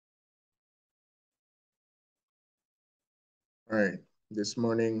All right, this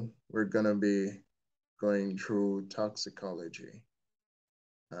morning we're gonna be going through toxicology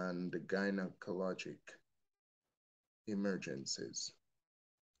and the gynecologic emergencies.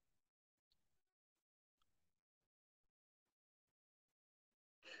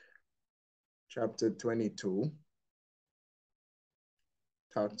 Chapter 22,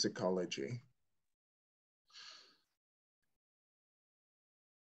 toxicology.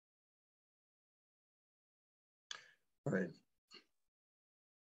 All right.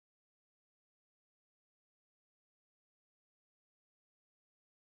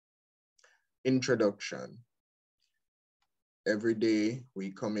 Introduction. Every day we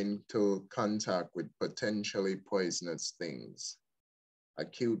come into contact with potentially poisonous things.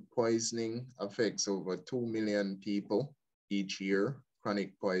 Acute poisoning affects over 2 million people each year.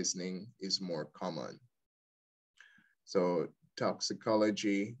 Chronic poisoning is more common. So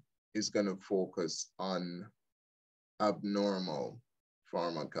toxicology is going to focus on abnormal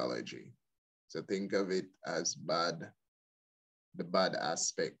pharmacology. So think of it as the bad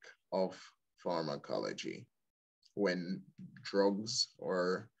aspect of pharmacology. When drugs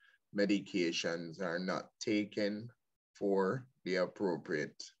or medications are not taken for the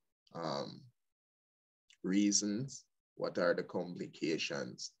appropriate reasons, what are the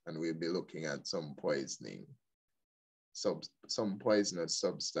complications? And we'll be looking at some poisoning, some poisonous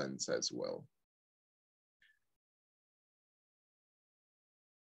substance as well.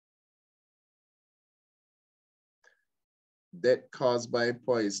 Death caused by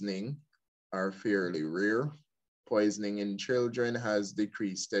poisoning are fairly rare. Poisoning in children has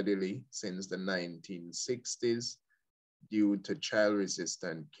decreased steadily since the 1960s due to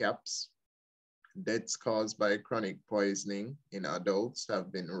child-resistant caps. Deaths caused by chronic poisoning in adults have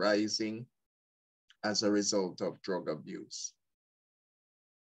been rising as a result of drug abuse.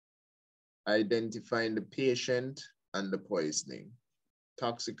 Identifying the patient and the poisoning.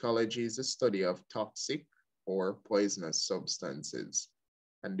 Toxicology is a study of toxic or poisonous substances.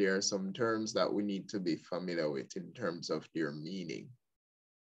 And there are some terms that we need to be familiar with in terms of their meaning.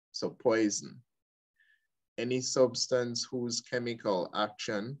 So poison, any substance whose chemical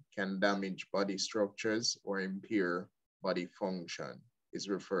action can damage body structures or impair body function is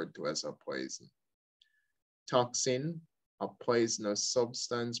referred to as a poison. Toxin, a poisonous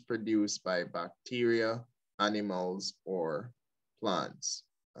substance produced by bacteria, animals, or plants.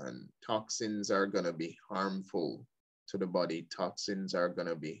 And toxins are going to be harmful to the body. Toxins are going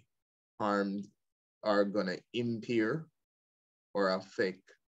to be going to impair or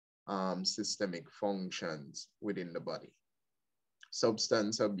affect systemic functions within the body.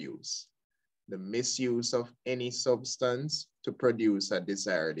 Substance abuse, the misuse of any substance to produce a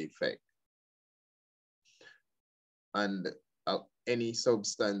desired effect. And any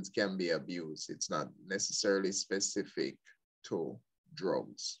substance can be abused. It's not necessarily specific to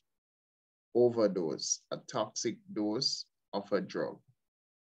drugs. Overdose, a toxic dose of a drug.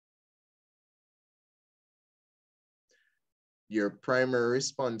 Your primary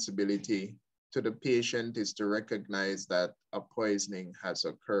responsibility to the patient is to recognize that a poisoning has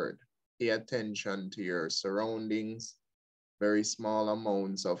occurred. Pay attention to your surroundings. Very small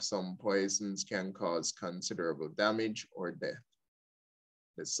amounts of some poisons can cause considerable damage or death.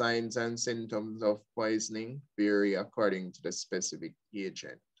 The signs and symptoms of poisoning vary according to the specific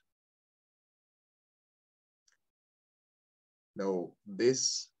agent. Now,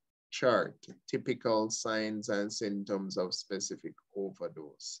 this chart, typical signs and symptoms of specific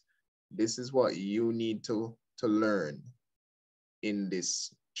overdose. This is what you need to learn in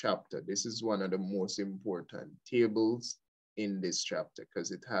this chapter. This is one of the most important tables in this chapter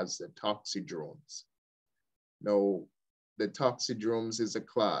because it has the toxidromes. Now, the toxidromes is a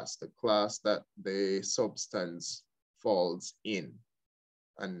class, the class that the substance falls in.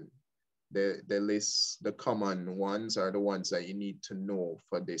 And the list, the common ones are the ones that you need to know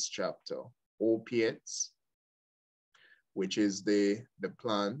for this chapter. Opiates, which is the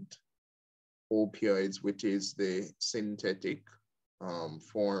plant. Opioids, which is the synthetic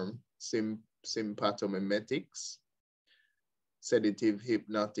form. Sympathomimetics, sedative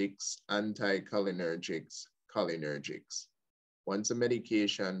hypnotics, anticholinergics, cholinergics. Once a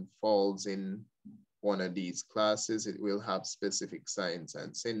medication falls in one of these classes, it will have specific signs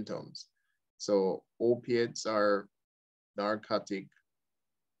and symptoms. So opiates are narcotic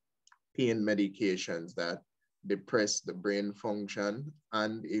pain medications that depress the brain function,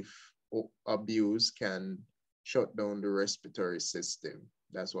 and if abused can shut down the respiratory system.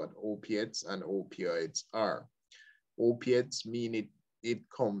 That's what opiates and opioids are. Opiates mean it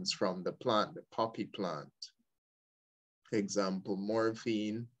comes from the plant, the poppy plant. Example,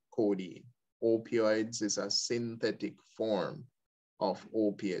 morphine, codeine. opioids is a synthetic form of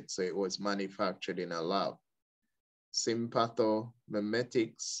opiate, so it was manufactured in a lab.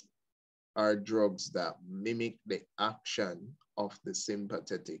 Sympathomimetics are drugs that mimic the action of the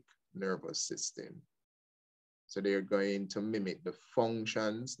sympathetic nervous system. So they're going to mimic the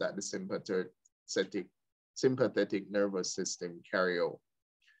functions that the sympathetic nervous system carry out.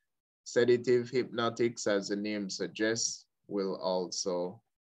 Sedative hypnotics, as the name suggests, will also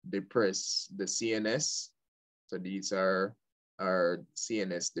depress the CNS. So these are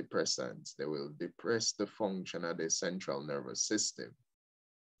CNS depressants. They will depress the function of the central nervous system.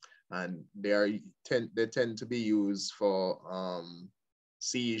 And they tend to be used for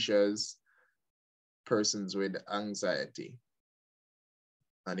seizures, persons with anxiety.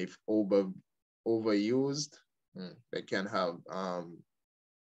 And if overused, they can have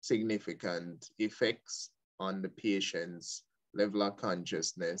significant effects on the patient's level of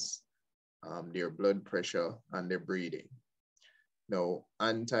consciousness, their blood pressure, and their breathing. Now,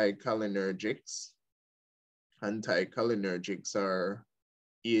 anticholinergics are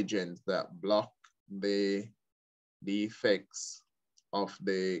agents that block the effects of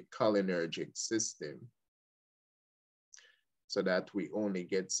the cholinergic system so that we only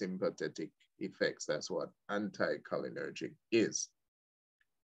get sympathetic effects. That's what anticholinergic is.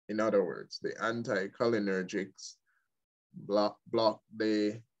 In other words, the anticholinergics block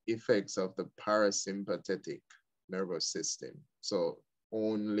the effects of the parasympathetic nervous system. So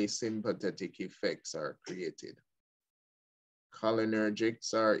only sympathetic effects are created.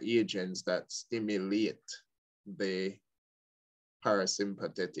 Cholinergics are agents that stimulate the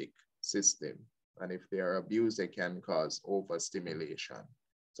parasympathetic system. And if they are abused, they can cause overstimulation.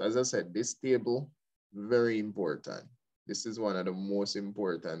 So as I said, this table, very important. This is one of the most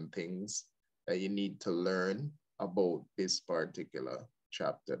important things that you need to learn about this particular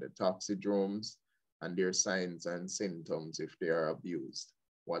chapter, the toxidromes and their signs and symptoms if they are abused,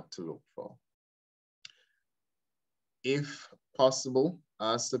 what to look for. If possible,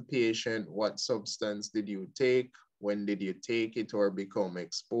 ask the patient, what substance did you take? When did you take it or become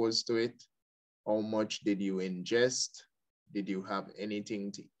exposed to it? How much did you ingest? Did you have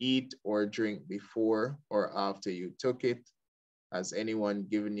anything to eat or drink before or after you took it? Has anyone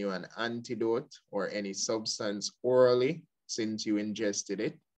given you an antidote or any substance orally since you ingested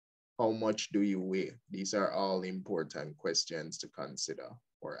it? How much do you weigh? These are all important questions to consider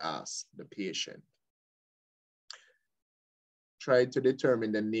or ask the patient. Try to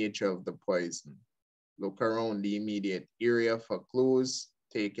determine the nature of the poison. Look around the immediate area for clues.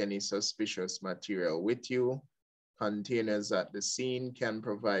 Take any suspicious material with you. Containers at the scene can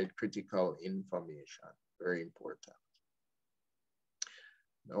provide critical information. Very important.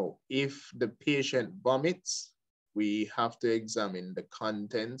 Now, if the patient vomits, we have to examine the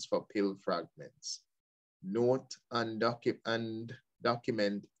contents for pill fragments. Note and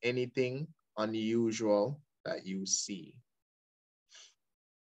document anything unusual that you see.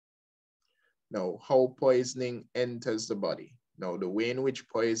 Now, how poisoning enters the body. Now, the way in which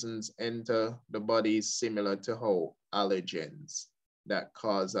poisons enter the body is similar to how allergens that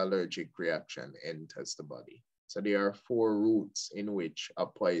cause allergic reaction enters the body. So there are 4 routes in which a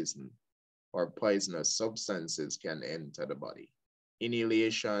poison or poisonous substances can enter the body: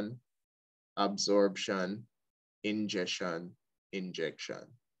 inhalation, absorption, ingestion, injection.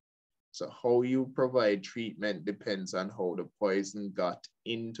 So how you provide treatment depends on how the poison got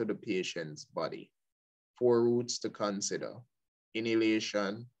into the patient's body. 4 routes to consider: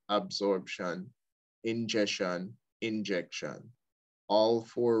 inhalation, absorption, ingestion, injection. All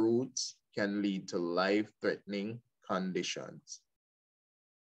 4 routes can lead to life-threatening conditions.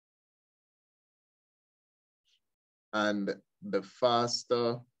 And the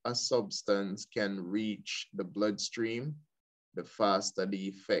faster a substance can reach the bloodstream, the faster the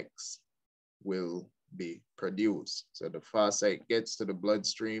effects will be produced. So the faster it gets to the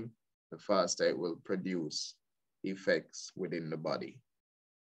bloodstream, the faster it will produce effects within the body.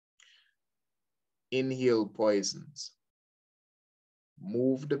 Inhale poisons.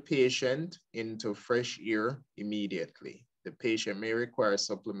 Move the patient into fresh air immediately. The patient may require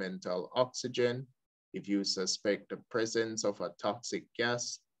supplemental oxygen. If you suspect the presence of a toxic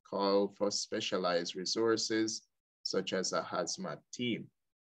gas, call for specialized resources such as a hazmat team.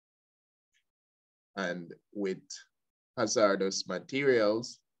 And with hazardous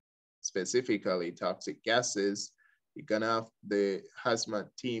materials, specifically toxic gases, you're gonna have the hazmat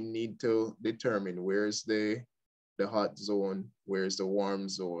team need to determine where's the hot zone, where's the warm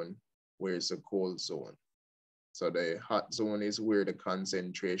zone, where's the cold zone. So the hot zone is where the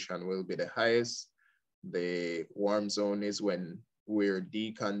concentration will be the highest. The warm zone is when where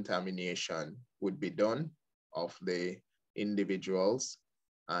decontamination would be done of the individuals,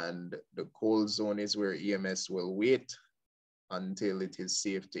 and the cold zone is where EMS will wait until it is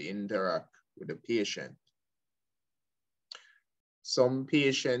safe to interact with the patient. Some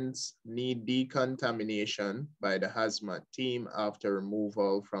patients need decontamination by the hazmat team after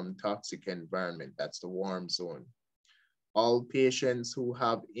removal from toxic environment. That's the warm zone. All patients who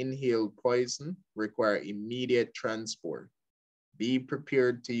have inhaled poison require immediate transport. Be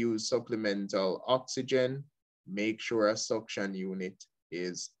prepared to use supplemental oxygen. Make sure a suction unit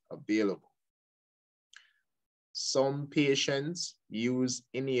is available. Some patients use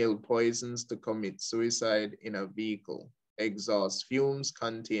inhaled poisons to commit suicide in a vehicle. Exhaust fumes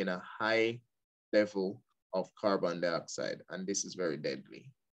contain a high level of carbon dioxide, and this is very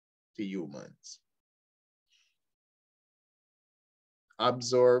deadly to humans.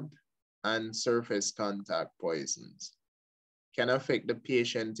 Absorbed and surface contact poisons can affect the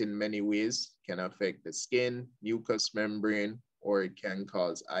patient in many ways, can affect the skin, mucous membrane, or it can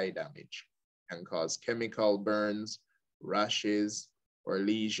cause eye damage, can cause chemical burns, rashes, or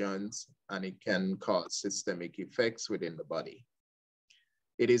lesions, and it can cause systemic effects within the body.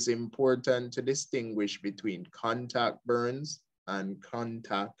 It is important to distinguish between contact burns and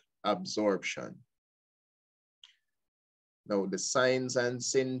contact absorption. Now, the signs and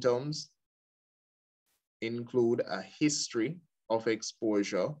symptoms include a history of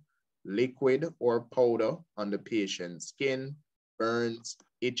exposure, liquid or powder on the patient's skin, burns,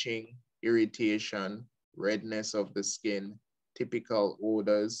 itching, irritation, redness of the skin, typical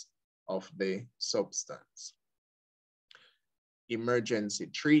odors of the substance. Emergency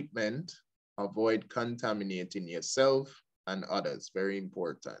treatment, avoid contaminating yourself and others, very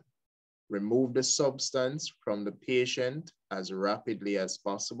important. Remove the substance from the patient as rapidly as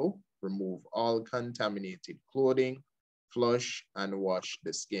possible. Remove all contaminated clothing, flush and wash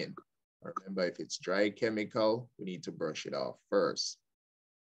the skin. Remember, if it's dry chemical, we need to brush it off first.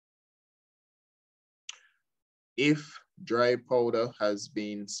 If dry powder has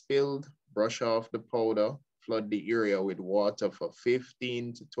been spilled, brush off the powder, flood the area with water for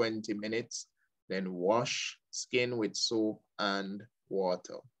 15 to 20 minutes, then wash skin with soap and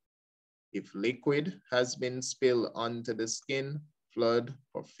water. If liquid has been spilled onto the skin, flood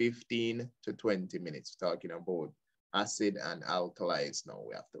for 15 to 20 minutes. We're talking about acid and alkalis now.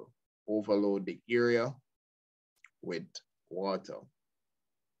 We have to overload the area with water.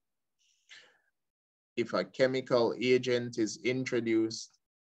 If a chemical agent is introduced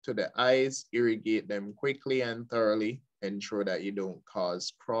to the eyes, irrigate them quickly and thoroughly. Ensure that you don't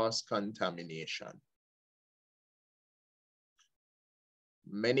cause cross-contamination.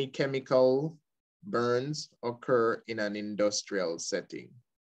 Many chemical burns occur in an industrial setting.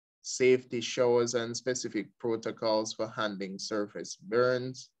 Safety showers and specific protocols for handling surface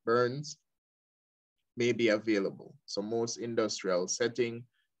burns may be available. So most industrial settings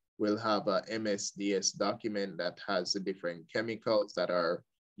will have a MSDS document that has the different chemicals that are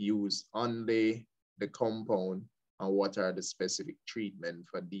used on the compound and what are the specific treatment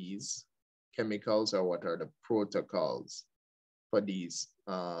for these chemicals, or what are the protocols for these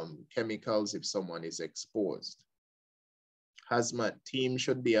chemicals if someone is exposed. Hazmat team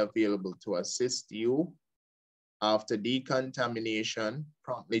should be available to assist you. After decontamination,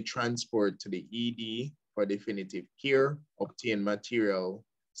 promptly transport to the ED for definitive care, obtain material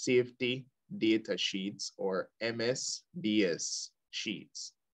safety data sheets or MSDS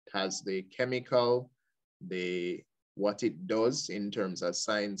sheets. It has the chemical, what it does in terms of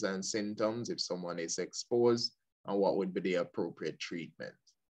signs and symptoms if someone is exposed, and what would be the appropriate treatment.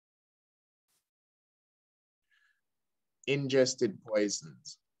 Ingested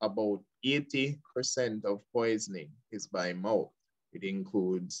poisons. About 80% of poisoning is by mouth. It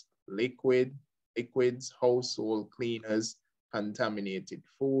includes liquids, household cleaners, contaminated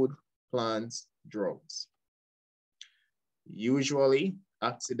food, plants, drugs. Usually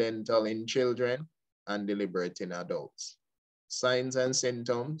accidental in children and deliberate in adults. Signs and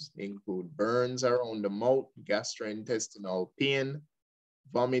symptoms include burns around the mouth, gastrointestinal pain,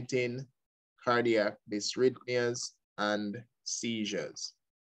 vomiting, cardiac dysrhythmias, and seizures.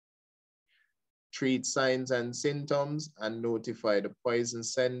 Treat signs and symptoms and notify the poison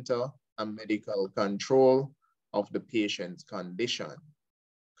center and medical control of the patient's condition.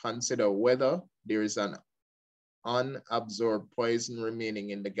 Consider whether there is an unabsorbed poison remaining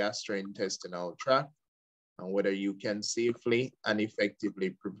in the gastrointestinal tract and whether you can safely and effectively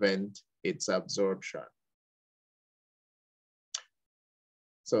prevent its absorption.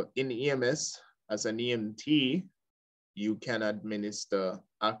 So in EMS, as an EMT, you can administer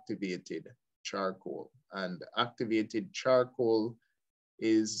activated charcoal. And activated charcoal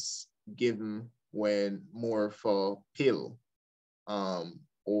is given when more for pill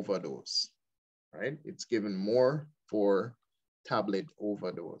overdose, right? It's given more for tablet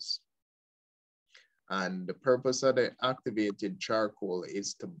overdose. And the purpose of the activated charcoal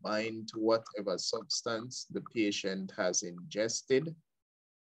is to bind to whatever substance the patient has ingested.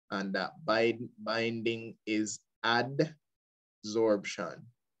 And that binding is adsorption.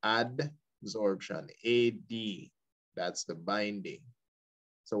 Adsorption, AD, that's the binding.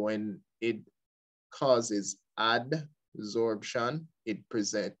 So when it causes adsorption, it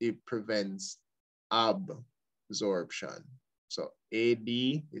prevents absorption. So AD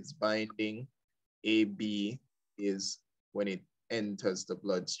is binding, AB is when it enters the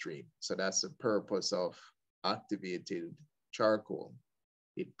bloodstream. So that's the purpose of activated charcoal.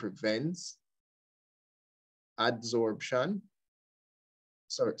 It prevents adsorption,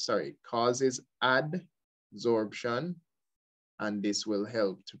 causes adsorption, and this will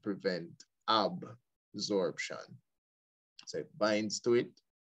help to prevent absorption. So it binds to it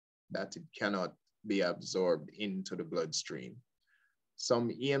that it cannot be absorbed into the bloodstream.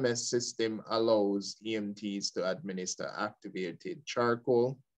 Some EMS system allows EMTs to administer activated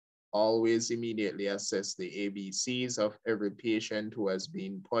charcoal. Always immediately assess the ABCs of every patient who has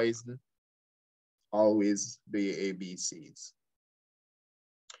been poisoned. Always the ABCs.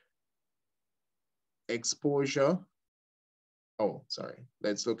 Exposure. Oh, sorry.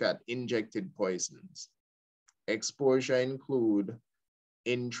 Let's look at injected poisons. Exposure include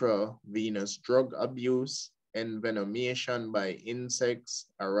intravenous drug abuse, envenomation by insects,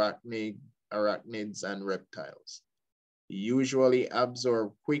 arachnids, and reptiles. Usually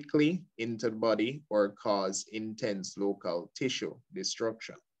absorb quickly into the body or cause intense local tissue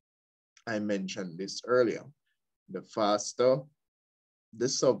destruction. I mentioned this earlier. The faster the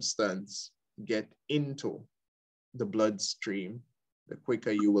substance get into the bloodstream, the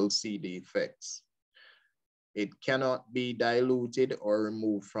quicker you will see the effects. It cannot be diluted or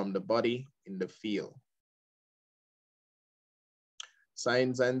removed from the body in the field.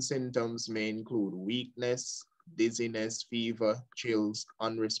 Signs and symptoms may include weakness, dizziness, fever, chills,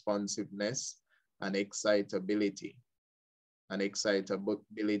 unresponsiveness, and excitability. And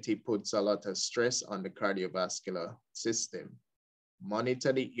excitability puts a lot of stress on the cardiovascular system.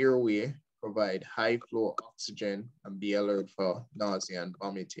 Monitor the airway, provide high flow oxygen, and be alert for nausea and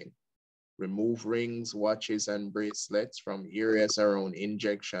vomiting. Remove rings, watches, and bracelets from areas around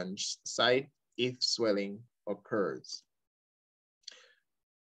injection site if swelling occurs.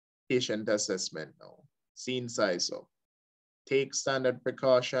 Patient assessment now. Scene size up. Take standard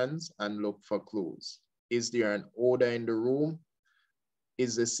precautions and look for clues. Is there an odor in the room?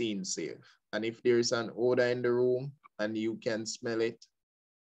 Is the scene safe? And if there's an odor in the room and you can smell it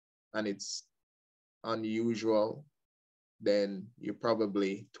and it's unusual, then you're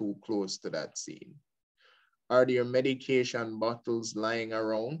probably too close to that scene. Are there medication bottles lying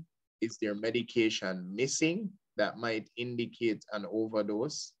around? Is there medication missing that might indicate an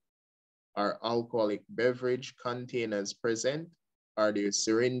overdose? Are alcoholic beverage containers present? Are there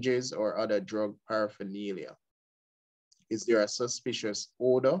syringes or other drug paraphernalia? Is there a suspicious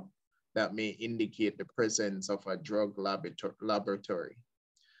odor that may indicate the presence of a drug laboratory?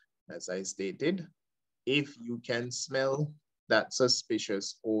 As I stated, if you can smell that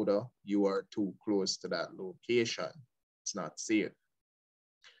suspicious odor, you are too close to that location. It's not safe.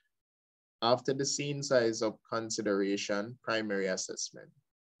 After the scene size of consideration, primary assessment.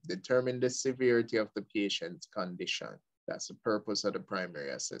 Determine the severity of the patient's condition. That's the purpose of the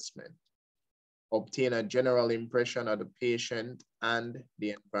primary assessment. Obtain a general impression of the patient and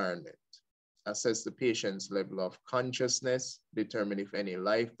the environment. Assess the patient's level of consciousness. Determine if any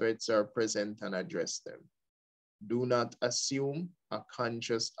life threats are present and address them. Do not assume a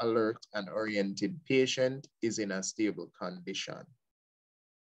conscious, alert, and oriented patient is in a stable condition.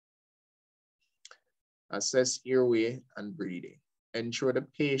 Assess airway and breathing. Ensure the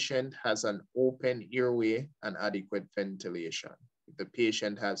patient has an open airway and adequate ventilation. If the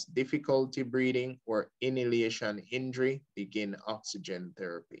patient has difficulty breathing or inhalation injury, begin oxygen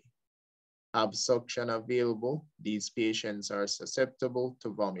therapy. Have suction available. These patients are susceptible to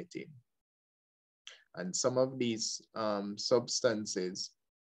vomiting. And some of these substances,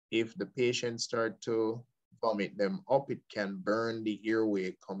 if the patient start to vomit them up, it can burn the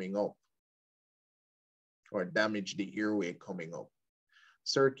airway coming up or damage the airway coming up.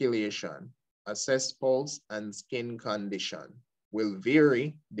 Circulation, assess pulse and skin condition will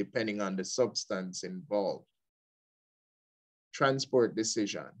vary depending on the substance involved. Transport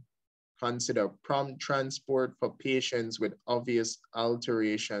decision. Consider prompt transport for patients with obvious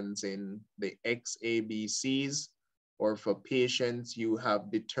alterations in the XABCs, or for patients you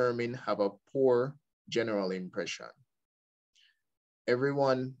have determined have a poor general impression.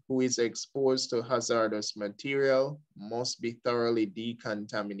 Everyone who is exposed to hazardous material must be thoroughly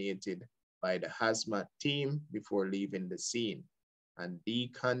decontaminated by the hazmat team before leaving the scene. And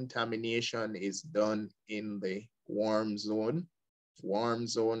decontamination is done in the warm zone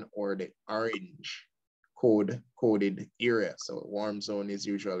or the orange coded area. So warm zone is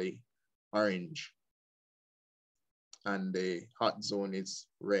usually orange, and the hot zone is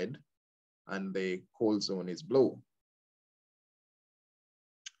red, and the cold zone is blue.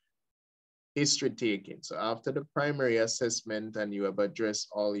 History taking. So after the primary assessment and you have addressed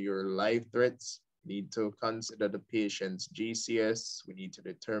all your life threats, we need to consider the patient's GCS. We need to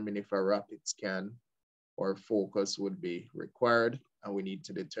determine if a rapid scan or focus would be required, and we need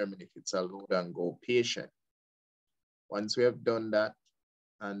to determine if it's a load and go patient. Once we have done that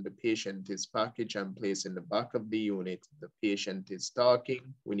and the patient is packaged and placed in the back of the unit, the patient is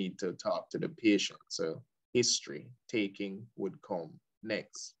talking, we need to talk to the patient. So history taking would come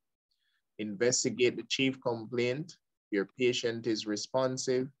next. Investigate the chief complaint. Your patient is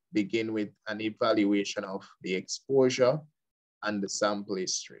responsive. Begin with an evaluation of the exposure and the sample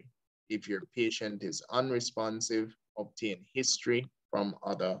history. If your patient is unresponsive, obtain history from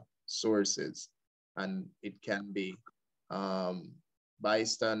other sources. And it can be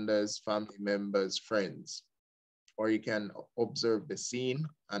bystanders, family members, friends. Or you can observe the scene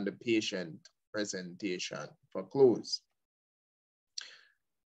and the patient presentation for clues.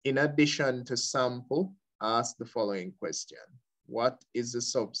 In addition to sample, ask the following question. What is the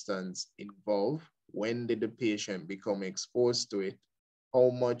substance involved? When did the patient become exposed to it? How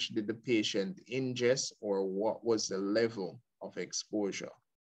much did the patient ingest, or what was the level of exposure?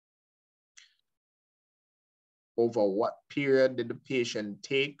 Over what period did the patient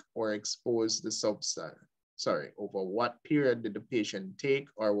take or expose the substance? Over what period did the patient take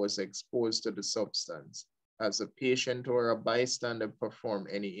or was exposed to the substance? Has a patient or a bystander perform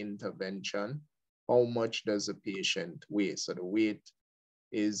any intervention? How much does a patient weigh? So the weight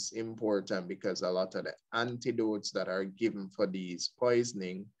is important because a lot of the antidotes that are given for these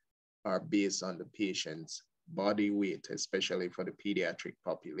poisoning are based on the patient's body weight, especially for the pediatric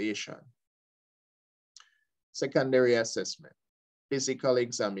population. Secondary assessment, physical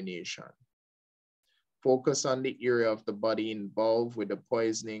examination. Focus on the area of the body involved with the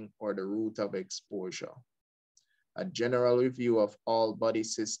poisoning or the route of exposure. A general review of all body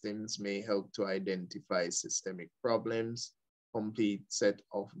systems may help to identify systemic problems. Complete set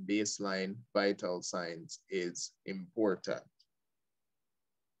of baseline vital signs is important.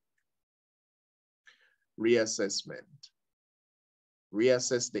 Reassessment.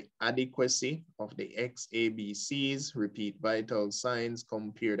 Reassess the adequacy of the XABCs, repeat vital signs,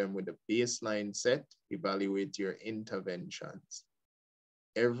 compare them with the baseline set, evaluate your interventions.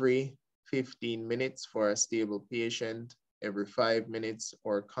 Every 15 minutes for a stable patient, every 5 minutes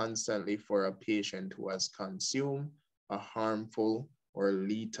or constantly for a patient who has consumed a harmful or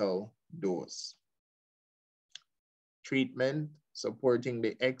lethal dose. Treatment, supporting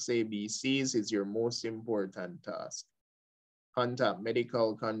the XABCs is your most important task. Contact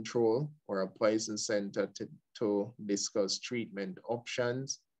medical control or a poison center to discuss treatment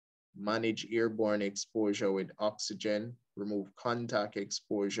options. Manage airborne exposure with oxygen. Remove contact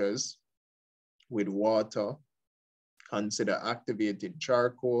exposures with water. Consider activated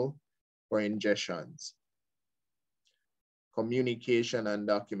charcoal for ingestions. Communication and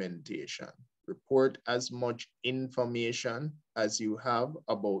documentation. Report as much information as you have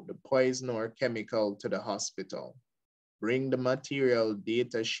about the poison or chemical to the hospital. Bring the material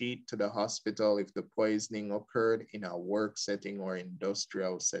data sheet to the hospital if the poisoning occurred in a work setting or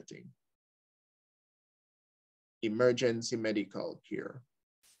industrial setting. Emergency medical care.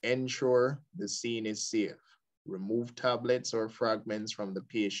 Ensure the scene is safe. Remove tablets or fragments from the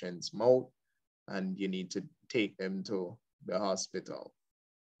patient's mouth, and you need to take them to the hospital.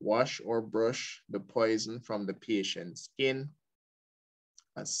 Wash or brush the poison from the patient's skin.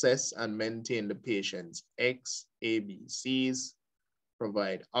 Assess and maintain the patient's XABCs.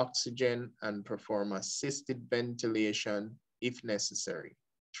 Provide oxygen and perform assisted ventilation if necessary.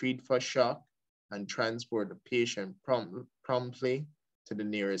 Treat for shock and transport the patient promptly to the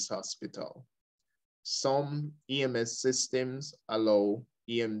nearest hospital. Some EMS systems allow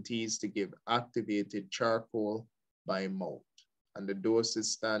EMTs to give activated charcoal by mouth, and the dose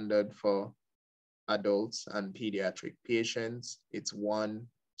is standard for adults and pediatric patients. It's 1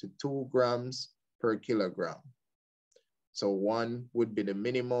 to 2 grams per kilogram. So 1 would be the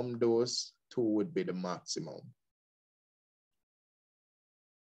minimum dose, 2 would be the maximum.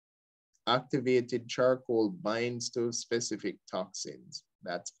 Activated charcoal binds to specific toxins,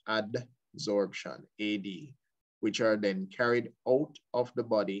 that's adsorption, AD, which are then carried out of the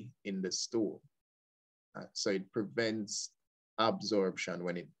body in the stool. So it prevents absorption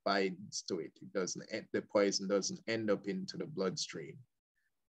when it binds to it. The poison doesn't end up into the bloodstream.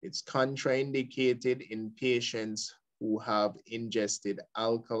 It's contraindicated in patients who have ingested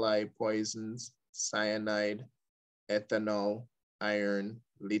alkali poisons, cyanide, ethanol, iron,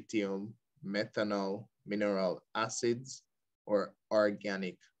 lithium, methanol, mineral acids, or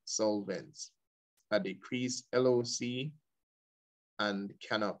organic solvents. A decreased LOC and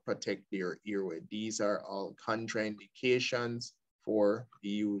cannot protect their airway. These are all contraindications for the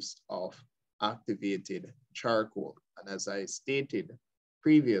use of activated charcoal. And as I stated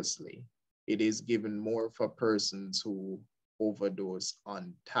previously, it is given more for persons who overdose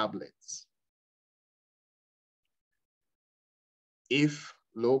on tablets. If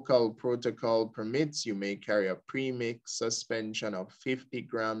local protocol permits, you may carry a premix suspension of 50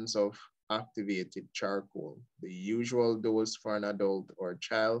 grams of activated charcoal. The usual dose for an adult or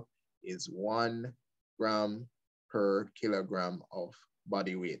child is 1 gram per kilogram of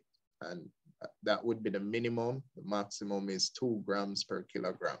body weight. And that would be the minimum. The maximum is 2 grams per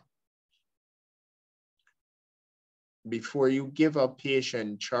kilogram. Before you give a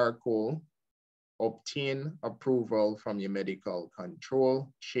patient charcoal, obtain approval from your medical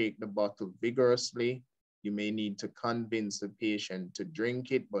control, shake the bottle vigorously. You may need to convince the patient to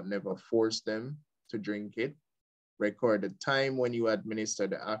drink it, but never force them to drink it. Record the time when you administer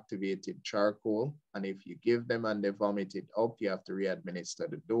the activated charcoal, and if you give them and they vomit it up, you have to re-administer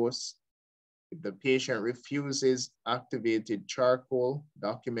the dose. If the patient refuses activated charcoal,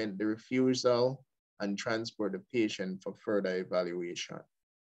 document the refusal and transport the patient for further evaluation.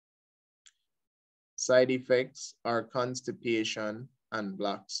 Side effects are constipation and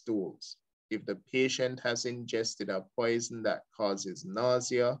black stools. If the patient has ingested a poison that causes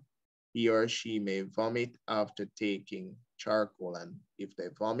nausea, he or she may vomit after taking charcoal. And if they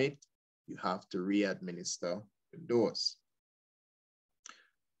vomit, you have to re-administer the dose.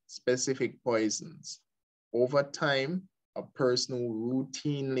 Specific poisons. Over time, a person who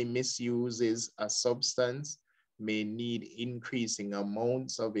routinely misuses a substance may need increasing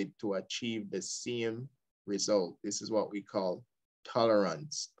amounts of it to achieve the same result. This is what we call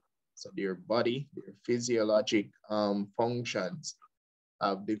tolerance. So their body, their physiologic functions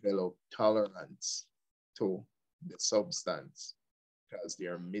have developed tolerance to the substance because they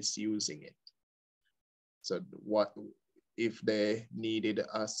are misusing it. So what if they needed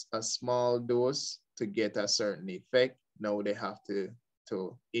a small dose to get a certain effect? Now they have to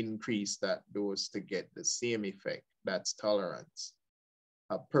increase that dose to get the same effect. That's tolerance.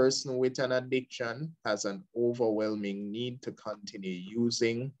 A person with an addiction has an overwhelming need to continue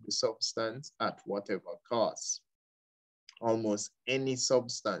using the substance at whatever cost. Almost any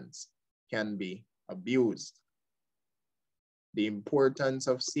substance can be abused. The importance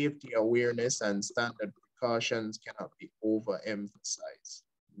of safety awareness and standard precautions cannot be overemphasized.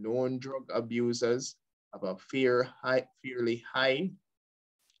 Known drug abusers have a fairly high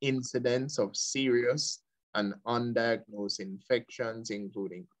incidence of serious and undiagnosed infections,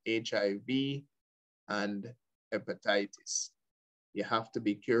 including HIV and hepatitis. You have to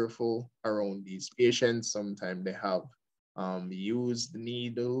be careful around these patients. Sometimes they have used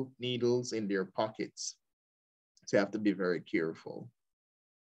needles in their pockets. So you have to be very careful,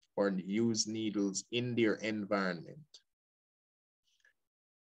 or use needles in their environment.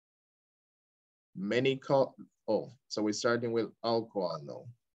 So we're starting with alcohol now,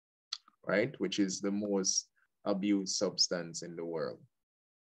 right? Which is the most abused substance in the world.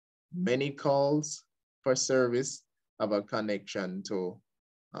 Many calls for service have a connection to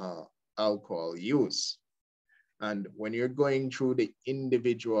alcohol use. And when you're going through the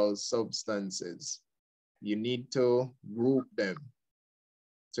individual substances, you need to group them.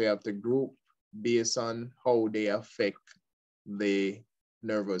 So you have to group based on how they affect the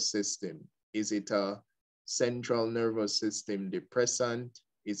nervous system. Is it a central nervous system depressant?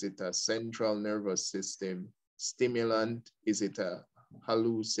 Is it a central nervous system stimulant? Is it a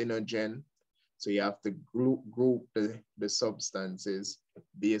hallucinogen? So you have to group the substances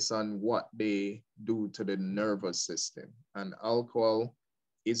based on what they do to the nervous system. And alcohol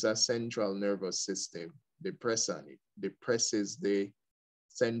is a central nervous system depressant. It depresses the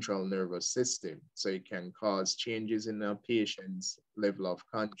central nervous system. So it can cause changes in a patient's level of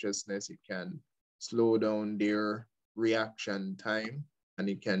consciousness. It can slow down their reaction time, and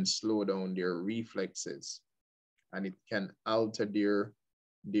it can slow down their reflexes. and it can alter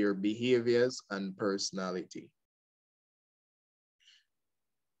their behaviors and personality.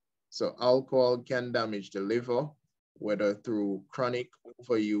 So alcohol can damage the liver, whether through chronic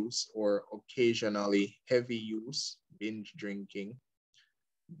overuse or occasionally heavy use, binge drinking.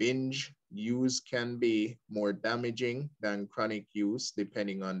 Binge use can be more damaging than chronic use,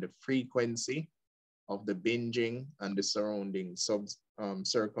 depending on the frequency of the binging and the surrounding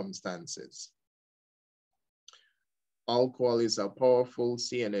circumstances. Alcohol is a powerful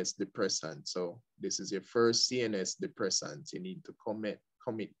CNS depressant. So this is your first CNS depressant. You need to commit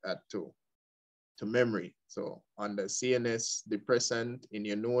that to memory. So on the CNS depressant in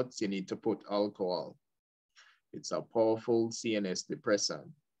your notes, you need to put alcohol. It's a powerful CNS depressant.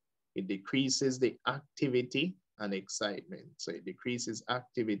 It decreases the activity and excitement. So it decreases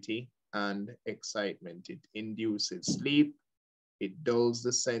activity and excitement. It induces sleep. It dulls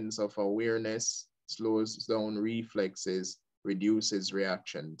the sense of awareness, slows down reflexes, reduces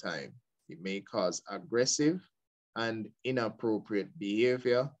reaction time. It may cause aggressive and inappropriate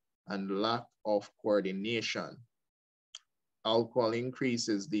behavior and lack of coordination. Alcohol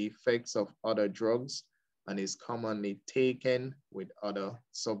increases the effects of other drugs and is commonly taken with other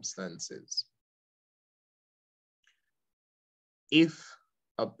substances. If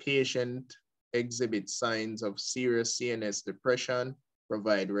a patient exhibits signs of serious CNS depression,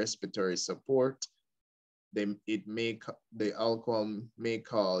 provide respiratory support, then the alcohol may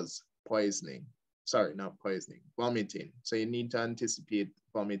cause poisoning. Sorry, not poisoning, vomiting. So you need to anticipate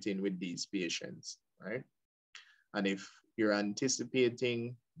vomiting with these patients, right? And if you're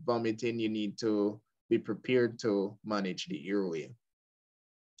anticipating vomiting, you need to be prepared to manage the airway.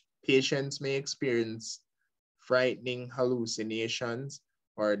 Patients may experience frightening hallucinations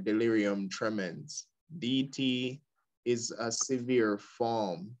or delirium tremens. DT is a severe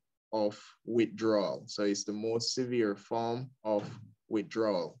form of withdrawal. So it's the most severe form of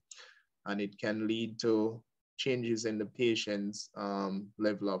withdrawal, and it can lead to changes in the patient's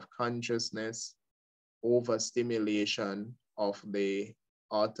level of consciousness, overstimulation of the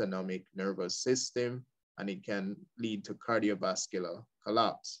autonomic nervous system, and it can lead to cardiovascular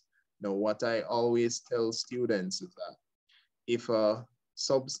collapse. Now, what I always tell students is that if a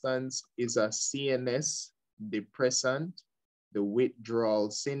substance is a CNS depressant, the withdrawal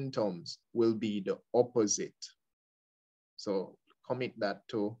symptoms will be the opposite. So commit that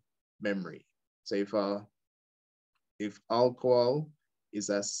to memory. So if alcohol is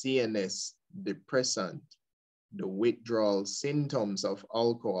a CNS depressant, the withdrawal symptoms of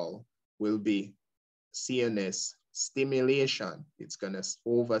alcohol will be CNS stimulation. It's going to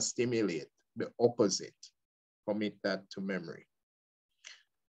overstimulate, the opposite. Commit that to memory.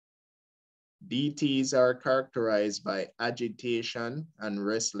 DTs are characterized by agitation and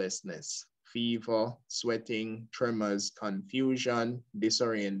restlessness, fever, sweating, tremors, confusion,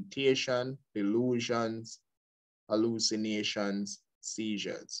 disorientation, delusions, hallucinations,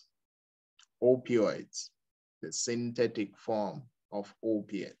 seizures. Opioids, the synthetic form of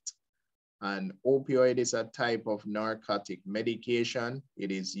opiate. An opioid is a type of narcotic medication.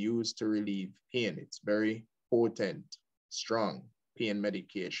 It is used to relieve pain. It's very potent, strong pain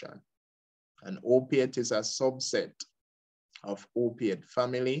medication. An opiate is a subset of opiate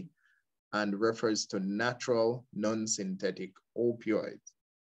family and refers to natural, non-synthetic opioids.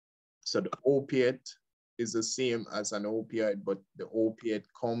 So the opiate is the same as an opioid, but the opiate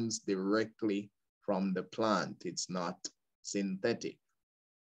comes directly from the plant. It's not synthetic.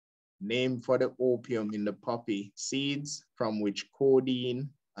 Name for the opium in the poppy seeds, from which codeine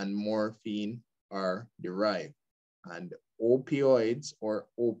and morphine are derived. And opioids or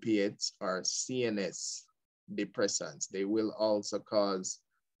opiates are CNS depressants. They will also cause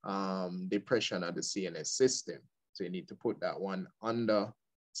depression of the CNS system. So you need to put that one under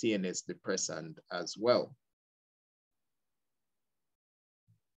CNS depressant as well.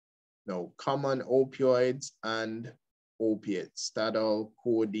 Now, common opioids and opiates: Stadol,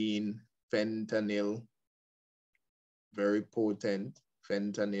 codeine, fentanyl, very potent.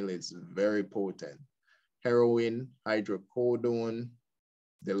 Fentanyl is very potent. Heroin, hydrocodone,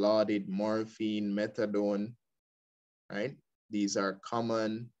 dilaudid morphine, methadone, right? These are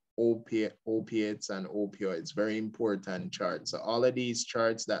common opiates and opioids, very important charts. So all of these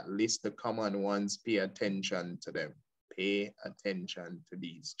charts that list the common ones, pay attention to them. Pay attention to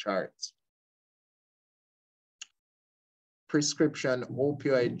these charts. Prescription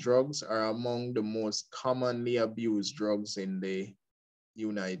opioid drugs are among the most commonly abused drugs in the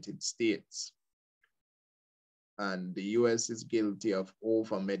United States. And the US is guilty of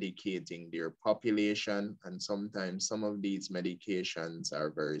over-medicating their population, and sometimes some of these medications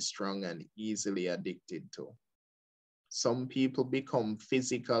are very strong and easily addicted to. Some people become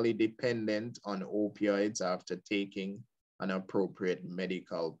physically dependent on opioids after taking an appropriate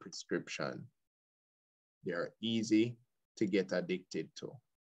medical prescription. They are easy to get addicted to.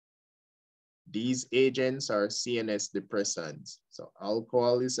 These agents are CNS depressants. So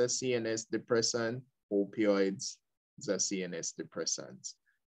alcohol is a CNS depressant, opioids is a CNS depressant,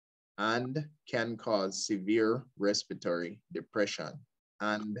 and can cause severe respiratory depression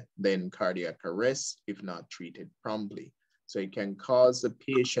and then cardiac arrest if not treated promptly. So it can cause the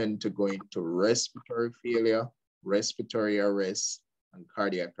patient to go into respiratory failure, respiratory arrest, and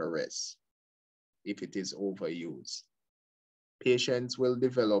cardiac arrest if it is overused. Patients will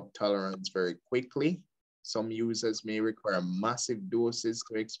develop tolerance very quickly. Some users may require massive doses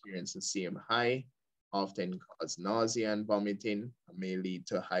to experience the same high, often cause nausea and vomiting, and may lead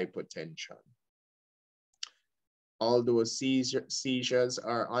to hypotension. Although seizures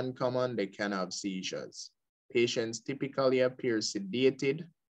are uncommon, they can have seizures. Patients typically appear sedated,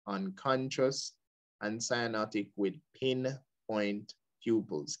 unconscious, and cyanotic with pinpoint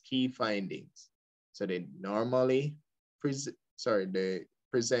pupils. Key findings. So they normally they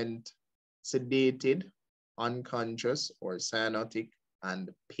present sedated, unconscious, or cyanotic,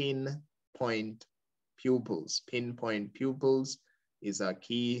 and pinpoint pupils. Pinpoint pupils is a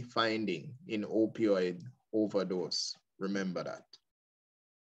key finding in opioid overdose. Remember that.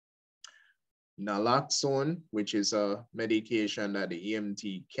 Naloxone, which is a medication that the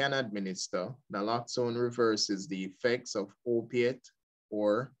EMT can administer, naloxone reverses the effects of opiate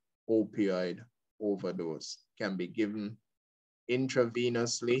or opioid overdose. Can be given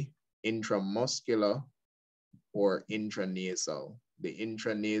intravenously, intramuscular, or intranasal. The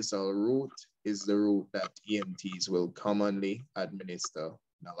intranasal route is the route that EMTs will commonly administer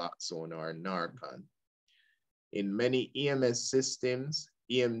naloxone or Narcan. In many EMS systems,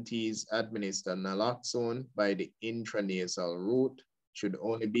 EMTs administer naloxone by the intranasal route. Should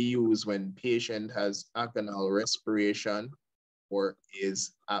only be used when patient has agonal respiration or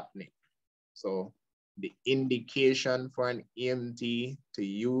is apneic. So the indication for an EMT to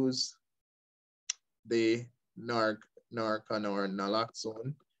use the Narcan or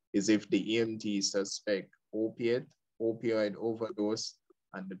naloxone is if the EMT suspect opioid overdose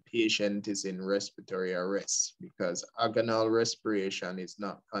and the patient is in respiratory arrest, because agonal respiration is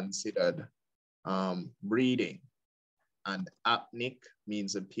not considered breathing, and apneic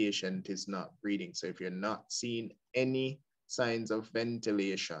means the patient is not breathing. So if you're not seeing any signs of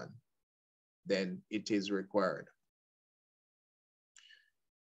ventilation, then it is required.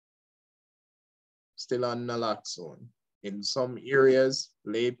 Still on naloxone. In some areas,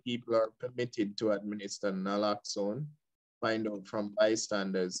 lay people are permitted to administer naloxone. Find out from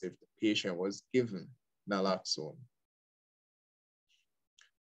bystanders if the patient was given naloxone.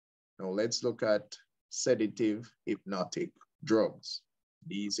 Now let's look at sedative hypnotic drugs.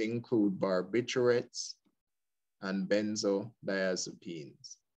 These include barbiturates and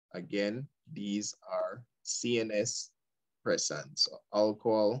benzodiazepines. Again, these are CNS depressants. So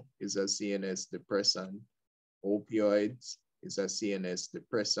alcohol is a CNS depressant. Opioids is a CNS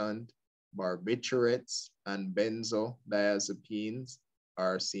depressant. Barbiturates and benzodiazepines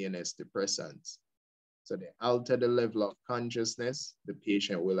are CNS depressants. So they alter the level of consciousness. The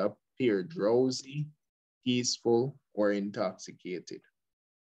patient will appear drowsy, peaceful, or intoxicated.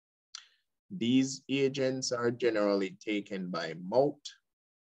 These agents are generally taken by mouth.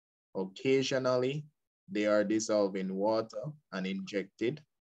 Occasionally, they are dissolved in water and injected.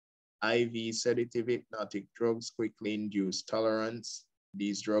 IV sedative hypnotic drugs quickly induce tolerance.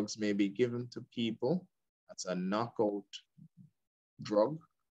 These drugs may be given to people as a knockout drug.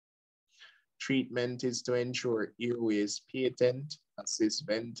 Treatment is to ensure airways patent, assist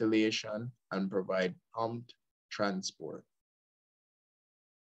ventilation, and provide prompt transport.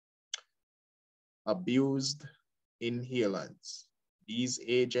 Abused inhalants. These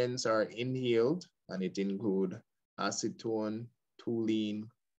agents are inhaled, and it includes acetone, toluene,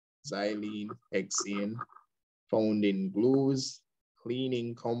 xylene, hexane, found in glues,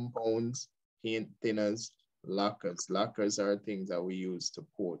 cleaning compounds, paint thinners, lacquers. Lacquers are things that we use to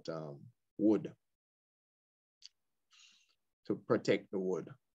coat wood, to protect the wood.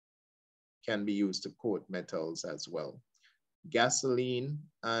 Can be used to coat metals as well. Gasoline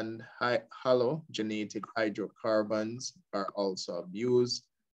and halogenated hydrocarbons are also abused,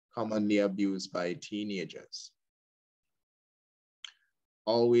 commonly abused by teenagers.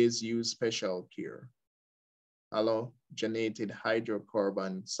 Always use special care. Halogenated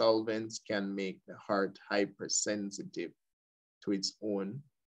hydrocarbon solvents can make the heart hypersensitive to its own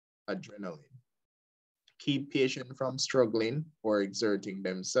adrenaline. Keep patients from struggling or exerting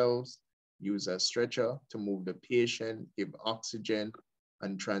themselves. use a stretcher to move the patient, give oxygen,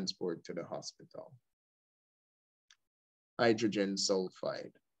 and transport to the hospital. Hydrogen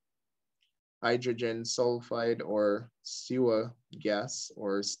sulfide. Hydrogen sulfide, or sewer gas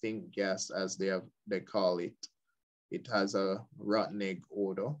or stink gas as they call it. It has a rotten egg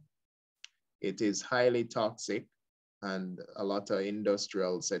odor. It is highly toxic, and a lot of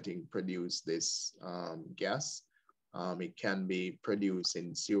industrial settings produce this gas. It can be produced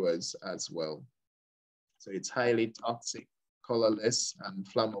in sewers as well. So it's highly toxic, colorless, and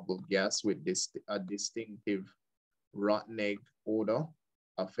flammable gas with a distinctive rotten egg odor.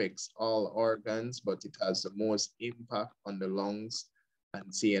 Affects all organs, but it has the most impact on the lungs and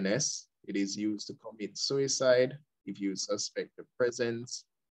CNS. It is used to commit suicide if you suspect the presence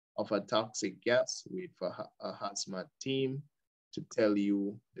of a toxic gas. Wait for a hazmat team to tell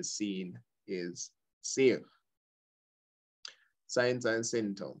you the scene is safe. Signs and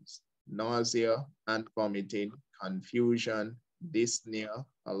symptoms: nausea and vomiting, confusion, dyspnea,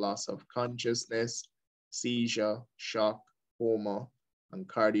 a loss of consciousness, seizure, shock, coma, and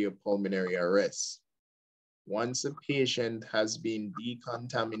cardiopulmonary arrest. Once a patient has been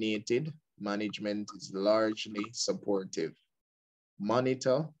decontaminated, management is largely supportive.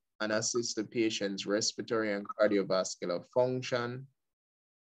 Monitor and assist the patient's respiratory and cardiovascular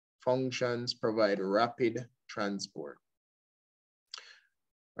functions, provide rapid transport.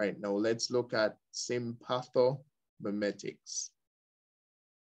 Right, now let's look at sympathomimetics.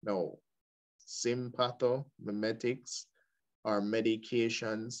 Now, sympathomimetics are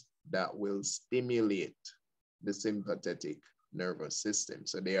medications that will stimulate the sympathetic nervous system.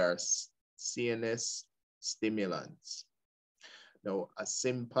 So they are CNS stimulants. Now, a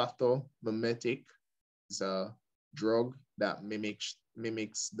sympathomimetic is a drug that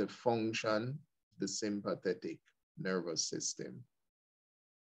mimics the function of the sympathetic nervous system.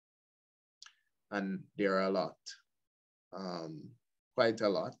 And there are a lot, quite a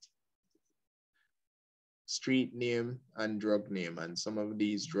lot. Street name and drug name, and some of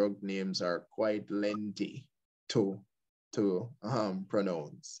these drug names are quite lengthy to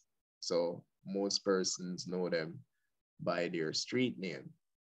pronounce. So most persons know them by their street name.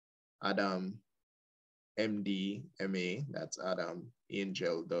 Adam, MDMA, that's Adam.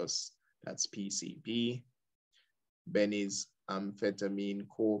 Angel Dust, that's PCP. Benny's amphetamine,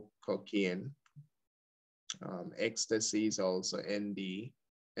 cocaine. Ecstasy is also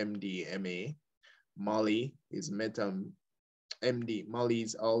MDMA. Molly is Molly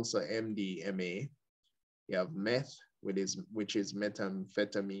is also MDMA. You have meth, which is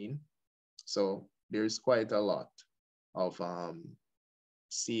methamphetamine. So there's quite a lot of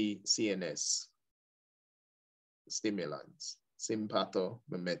CNS stimulants,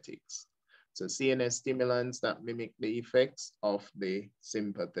 sympathomimetics. So CNS stimulants that mimic the effects of the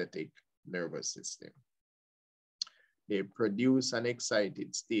sympathetic nervous system. They produce an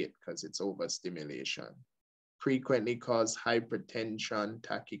excited state because it's overstimulation. Frequently cause hypertension,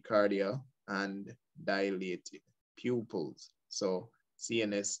 tachycardia, and dilated pupils. So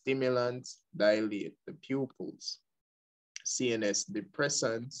CNS stimulants dilate the pupils. CNS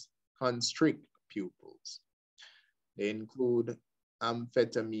depressants constrict pupils. They include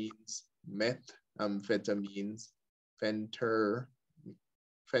amphetamines, methamphetamines, phentermine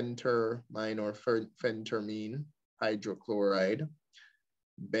or phentermine, hydrochloride,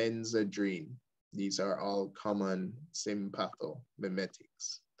 benzedrine. These are all common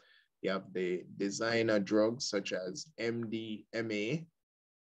sympathomimetics. You have the designer drugs such as MDMA,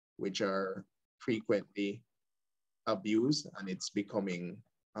 which are frequently abused, and it's becoming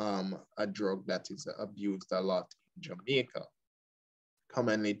a drug that is abused a lot in Jamaica.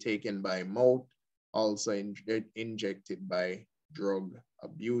 Commonly taken by mouth, also injected by drug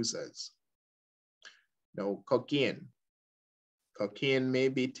abusers. Now, cocaine. Cocaine may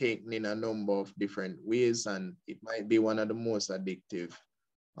be taken in a number of different ways, and it might be one of the most addictive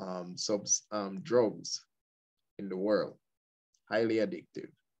drugs in the world. Highly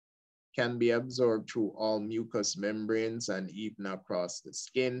addictive. Can be absorbed through all mucous membranes and even across the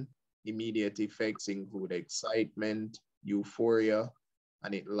skin. Immediate effects include excitement, euphoria,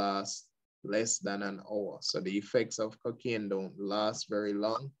 and it lasts less than an hour. So the effects of cocaine don't last very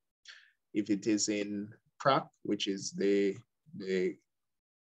long. If it is in crack, which is the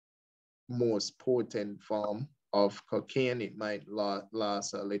most potent form of cocaine, it might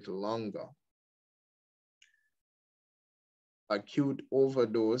last a little longer. Acute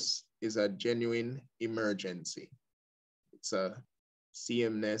overdose is a genuine emergency. It's a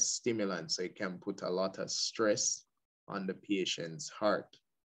CNS stimulant, so it can put a lot of stress on the patient's heart.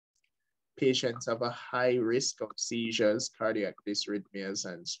 Patients have a high risk of seizures, cardiac dysrhythmias,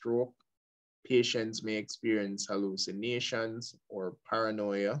 and stroke. Patients may experience hallucinations or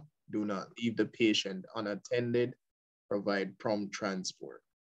paranoia. Do not leave the patient unattended. Provide prompt transport.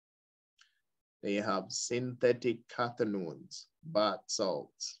 They have synthetic cathinones, bath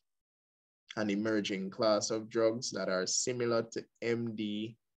salts, an emerging class of drugs that are similar to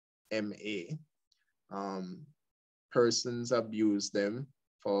MDMA. Persons abuse them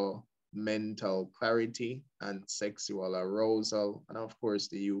for mental clarity and sexual arousal, and of course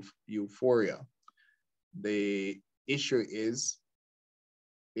the euphoria. The issue is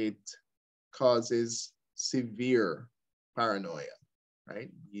it causes severe paranoia, right?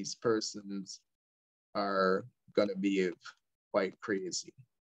 These persons are gonna behave quite crazy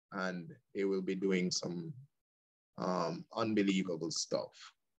and they will be doing some unbelievable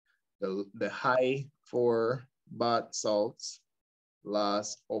stuff. The high for bath salts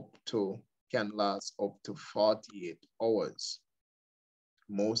can last up to 48 hours.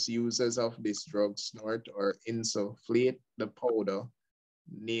 Most users of this drug snort or insufflate the powder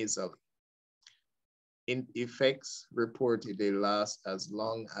nasally. Effects reportedly last as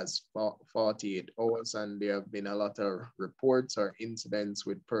long as 48 hours, and there have been a lot of reports or incidents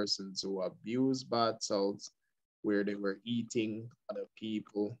with persons who abuse bath salts where they were eating other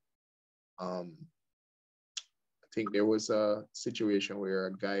people. I think there was a situation where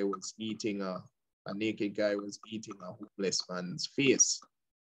a guy was eating a naked guy was eating a homeless man's face.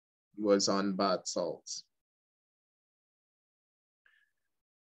 He was on bath salts.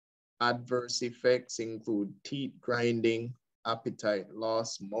 Adverse effects include teeth grinding, appetite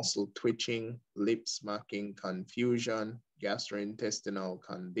loss, muscle twitching, lip smacking, confusion, gastrointestinal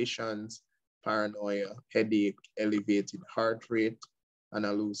conditions, paranoia, headache, elevated heart rate, and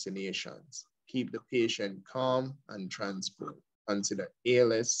hallucinations. Keep the patient calm and transport. Consider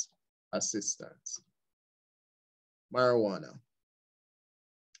ALS assistance. Marijuana.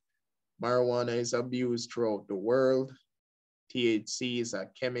 Marijuana is abused throughout the world. THC is a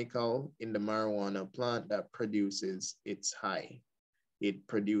chemical in the marijuana plant that produces its high. It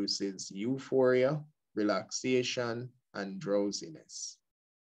produces euphoria, relaxation, and drowsiness.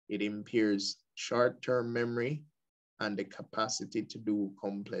 It impairs short-term memory and the capacity to do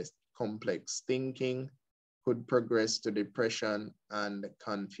complex thinking, could progress to depression and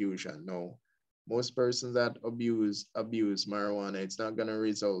confusion. No, most persons that abuse marijuana, it's not gonna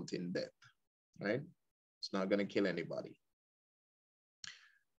result in death, right? It's not gonna kill anybody.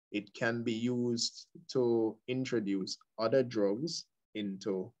 It can be used to introduce other drugs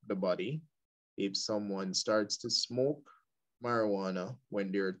into the body. If someone starts to smoke marijuana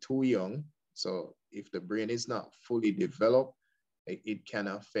when they're too young, so if the brain is not fully developed, it can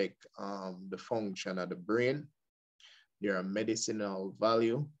affect the function of the brain. There are medicinal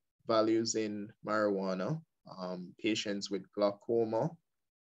values in marijuana. Patients with glaucoma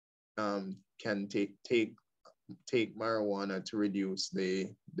can take marijuana to reduce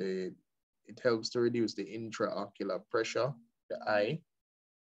it helps to reduce the intraocular pressure, the eye,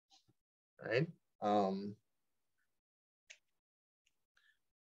 right?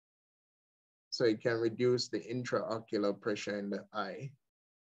 So it can reduce the intraocular pressure in the eye.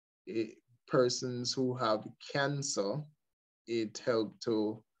 Persons who have cancer, it helps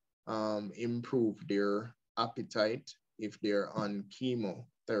to improve their appetite if they're on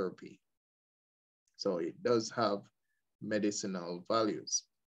chemotherapy. So it does have medicinal values.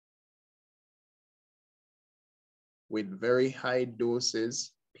 With very high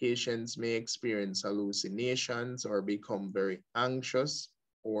doses, patients may experience hallucinations or become very anxious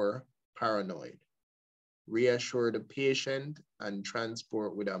or paranoid. Reassure the patient and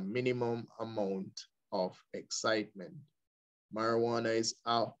transport with a minimum amount of excitement. Marijuana is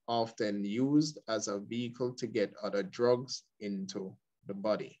often used as a vehicle to get other drugs into the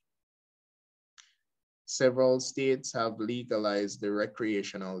body. Several states have legalized the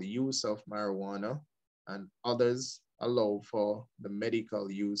recreational use of marijuana, and others allow for the medical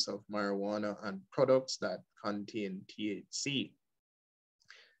use of marijuana and products that contain THC.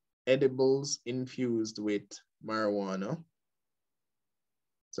 Edibles infused with marijuana,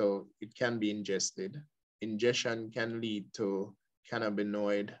 so it can be ingested. Ingestion can lead to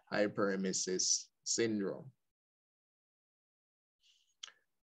cannabinoid hyperemesis syndrome.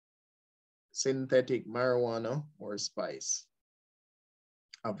 Synthetic marijuana or spice.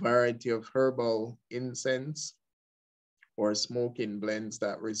 A variety of herbal incense or smoking blends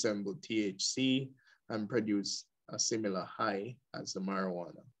that resemble THC and produce a similar high as the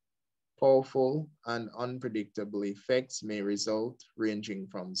marijuana. Powerful and unpredictable effects may result, ranging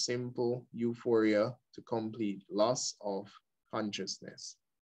from simple euphoria to complete loss of consciousness.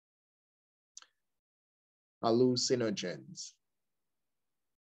 Hallucinogens.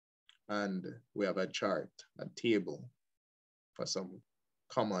 And we have a chart, a table for some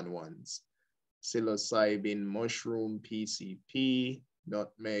common ones. Psilocybin, mushroom, PCP,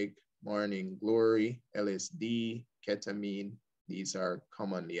 nutmeg, morning glory, LSD, ketamine. These are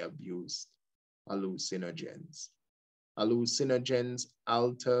commonly abused hallucinogens. Hallucinogens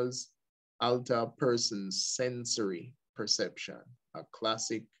alter a person's sensory perception. A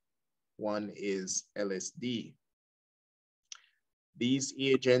classic one is LSD. These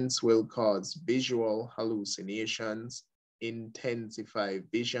agents will cause visual hallucinations, intensify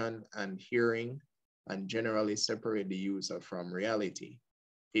vision and hearing, and generally separate the user from reality.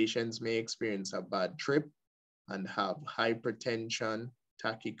 Patients may experience a bad trip and have hypertension,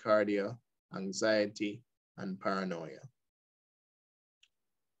 tachycardia, anxiety, and paranoia.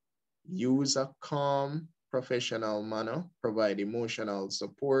 Use a calm, professional manner, provide emotional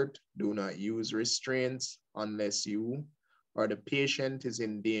support, do not use restraints unless you or the patient is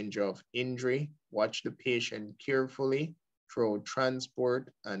in danger of injury. Watch the patient carefully through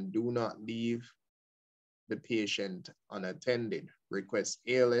transport and do not leave the patient unattended. Request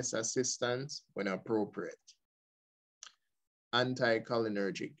ALS assistance when appropriate.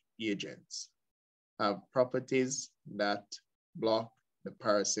 Anticholinergic agents have properties that block the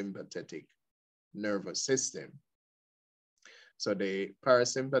parasympathetic nervous system. So the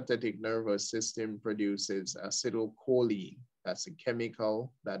parasympathetic nervous system produces acetylcholine. That's a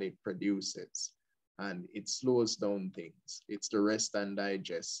chemical that it produces, and it slows down things. It's the rest and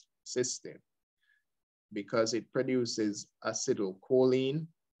digest system. Because it produces acetylcholine,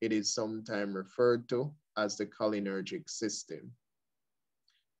 it is sometimes referred to as the cholinergic system.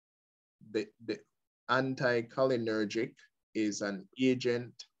 The anticholinergic is an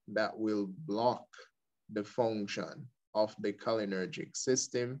agent that will block the function of the cholinergic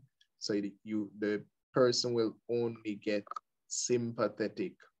system, so the person will only get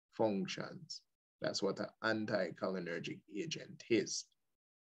sympathetic functions. That's what an anticholinergic agent is.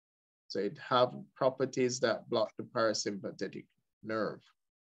 So it have properties that block the parasympathetic nerve.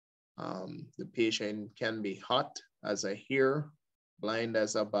 The patient can be hot as a hare, blind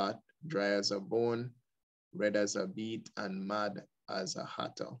as a bat, dry as a bone, red as a beet, and mad as a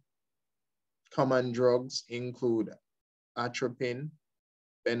hatter. Common drugs include atropine,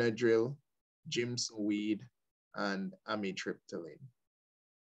 Benadryl, Jimson weed, and amitriptyline.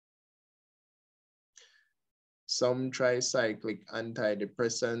 Some tricyclic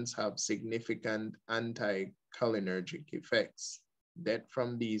antidepressants have significant anticholinergic effects. Death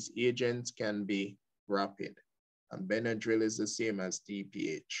from these agents can be rapid, and Benadryl is the same as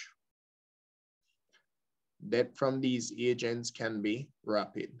DPH. Death from these agents can be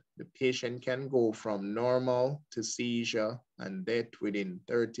rapid. The patient can go from normal to seizure and death within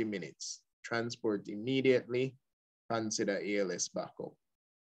 30 minutes. Transport immediately. Consider ALS backup.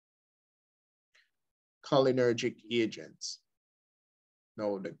 Cholinergic agents.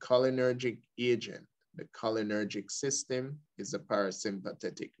 Now, the cholinergic agent, the cholinergic system is the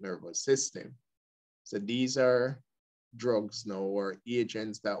parasympathetic nervous system. So these are drugs now or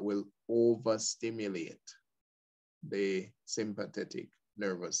agents that will overstimulate the sympathetic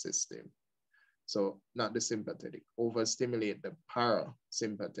nervous system. So not the sympathetic, overstimulate the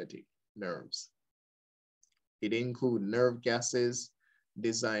parasympathetic nerves. It includes nerve gases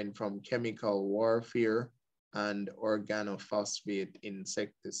designed from chemical warfare and organophosphate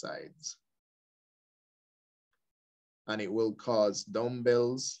insecticides. And it will cause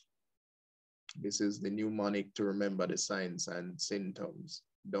dumbbells. This is the mnemonic to remember the signs and symptoms.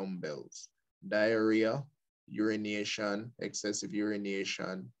 Dumbbells, diarrhea, urination, excessive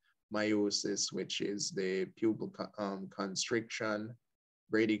urination, meiosis, which is the pupil constriction,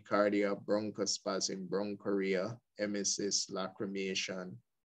 bradycardia, bronchospasm, bronchoria, emesis, lacrimation,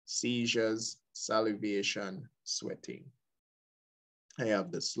 seizures, salivation, sweating. I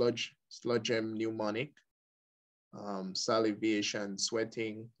have the sludgem mnemonic, salivation,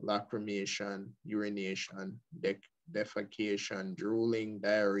 sweating, lacrimation, urination, defecation, drooling,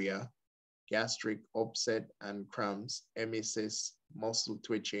 diarrhea, gastric upset and cramps, emesis, muscle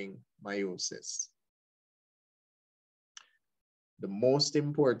twitching, meiosis. The most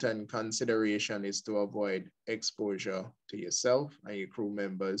important consideration is to avoid exposure to yourself and your crew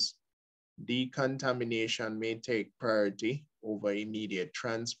members. Decontamination may take priority over immediate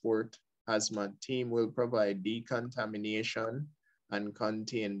transport. Hazmat team will provide decontamination and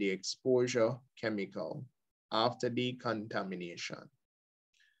contain the exposure chemical after decontamination.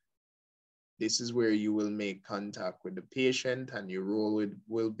 This is where you will make contact with the patient, and your role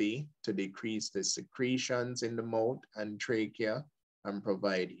will be to decrease the secretions in the mouth and trachea and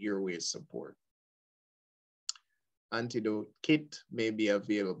provide airway support. Antidote kit may be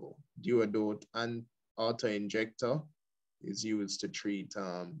available. duodate and auto-injector is used to treat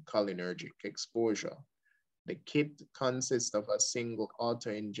cholinergic exposure. The kit consists of a single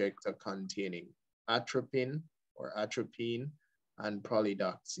auto-injector containing atropine or atropine and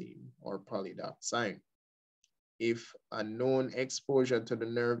polydioxine or polydioxine. If a known exposure to the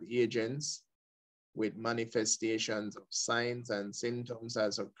nerve agents with manifestations of signs and symptoms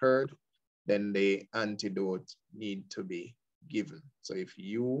has occurred, then the antidote need to be given. So if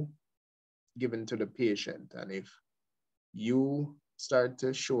you given to the patient and if you start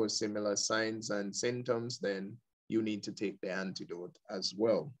to show similar signs and symptoms, then you need to take the antidote as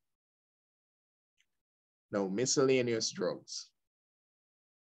well. Now, miscellaneous drugs.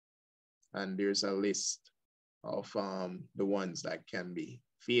 And there's a list of the ones that can be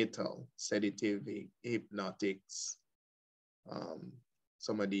fatal: sedative, hypnotics.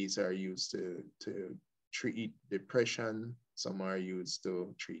 Some of these are used to treat depression. Some are used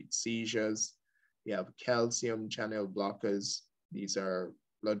to treat seizures. You have calcium channel blockers. These are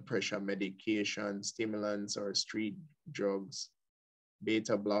blood pressure medication, stimulants or street drugs.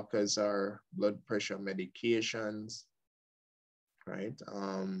 Beta blockers are blood pressure medications, right?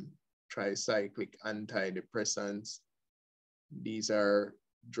 Tricyclic antidepressants. These are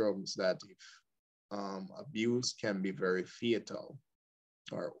drugs that if abused can be very fatal,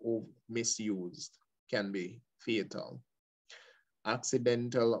 or misused can be fatal.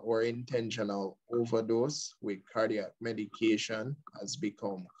 Accidental or intentional overdose with cardiac medication has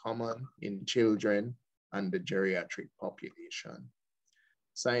become common in children and the geriatric population.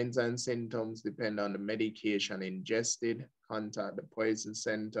 Signs and symptoms depend on the medication ingested. Contact the poison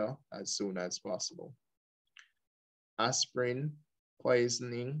center as soon as possible. Aspirin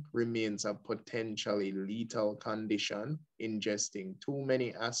poisoning remains a potentially lethal condition. Ingesting too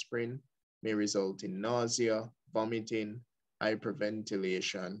many aspirin may result in nausea, vomiting,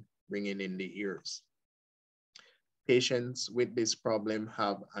 hyperventilation, ringing in the ears. Patients with this problem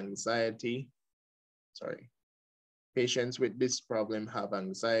have anxiety. Patients with this problem have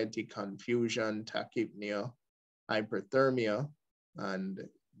anxiety, confusion, tachypnea, hyperthermia, and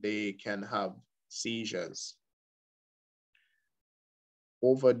they can have seizures.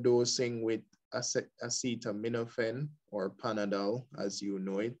 Overdosing with acetaminophen or Panadol, as you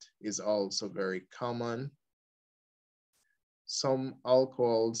know it, is also very common. Some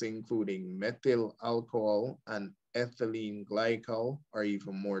alcohols, including methyl alcohol and ethylene glycol, are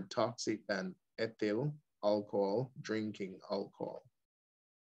even more toxic than ethyl alcohol, drinking alcohol.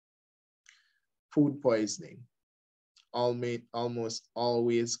 Food poisoning, almost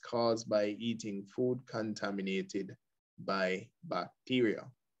always caused by eating food contaminated by bacteria.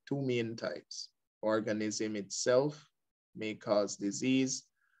 Two main types: organism itself may cause disease,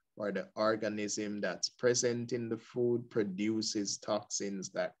 or the organism that's present in the food produces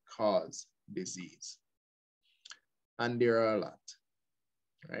toxins that cause disease. And there are a lot,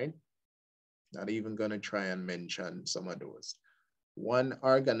 right? Not even gonna try and mention some of those. One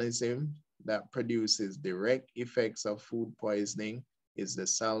organism that produces direct effects of food poisoning is the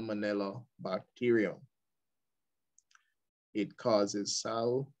Salmonella bacterium. It causes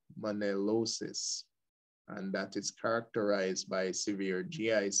salmonellosis, and that is characterized by severe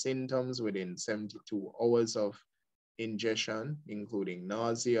GI symptoms within 72 hours of ingestion, including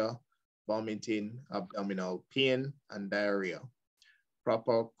nausea, vomiting, abdominal pain, and diarrhea.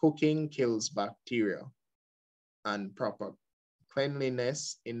 Proper cooking kills bacteria, and proper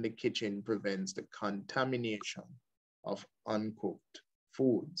cleanliness in the kitchen prevents the contamination of uncooked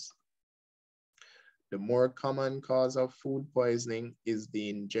foods. The more common cause of food poisoning is the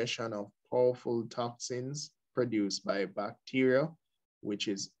ingestion of powerful toxins produced by bacteria, which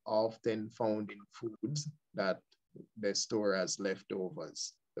is often found in foods that they store as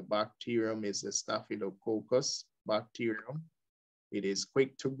leftovers. The bacterium is the Staphylococcus bacterium. It is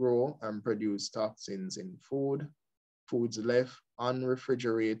quick to grow and produce toxins in food. Foods left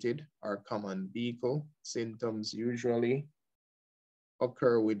unrefrigerated are common vehicle. Symptoms usually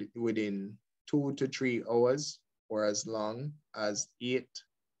occur within 2 to 3 hours, or as long as 8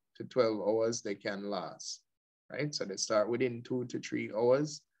 to 12 hours they can last, right? So they start within 2 to 3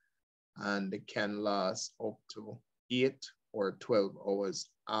 hours and they can last up to 8 or 12 hours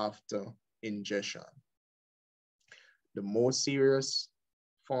after ingestion. The most serious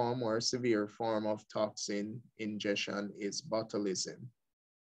form or severe form of toxin ingestion is botulism.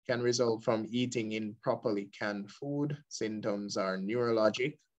 Can result from eating improperly canned food. Symptoms are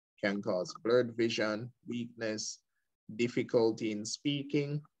neurologic, can cause blurred vision, weakness, difficulty in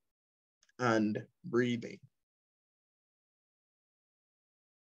speaking, and breathing.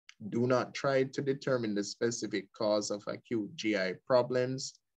 Do not try to determine the specific cause of acute GI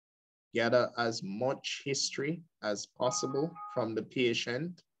problems. Gather as much history as possible from the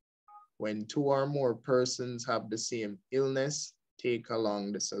patient. When 2 or more persons have the same illness, take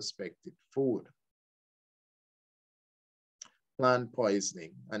along the suspected food. Plant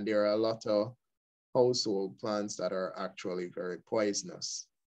poisoning, and there are a lot of household plants that are actually very poisonous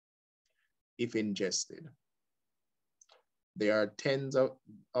if ingested. There are tens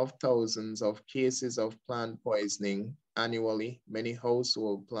of thousands of cases of plant poisoning annually. Many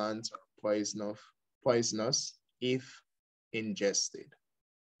household plants are poisonous if ingested.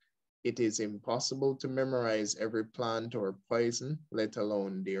 It is impossible to memorize every plant or poison, let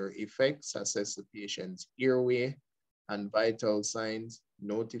alone their effects. Assess the patient's airway and vital signs.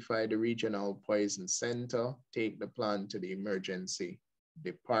 Notify the regional poison center. Take the plant to the emergency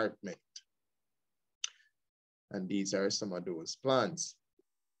department. And these are some of those plants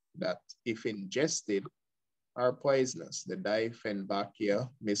that, if ingested, are poisonous. The Dieffenbachia,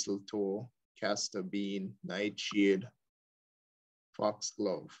 mistletoe, castor bean, nightshade,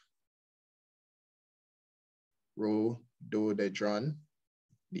 foxglove, rhododendron.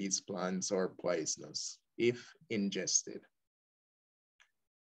 These plants are poisonous if ingested.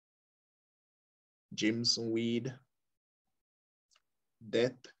 Jimson weed,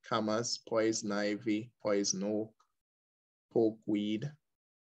 death camas, poison ivy, poison oak, pokeweed,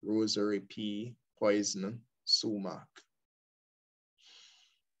 rosary pea, poison sumac.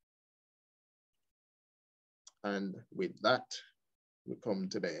 And with that, we come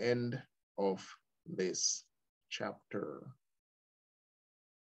to the end of this chapter.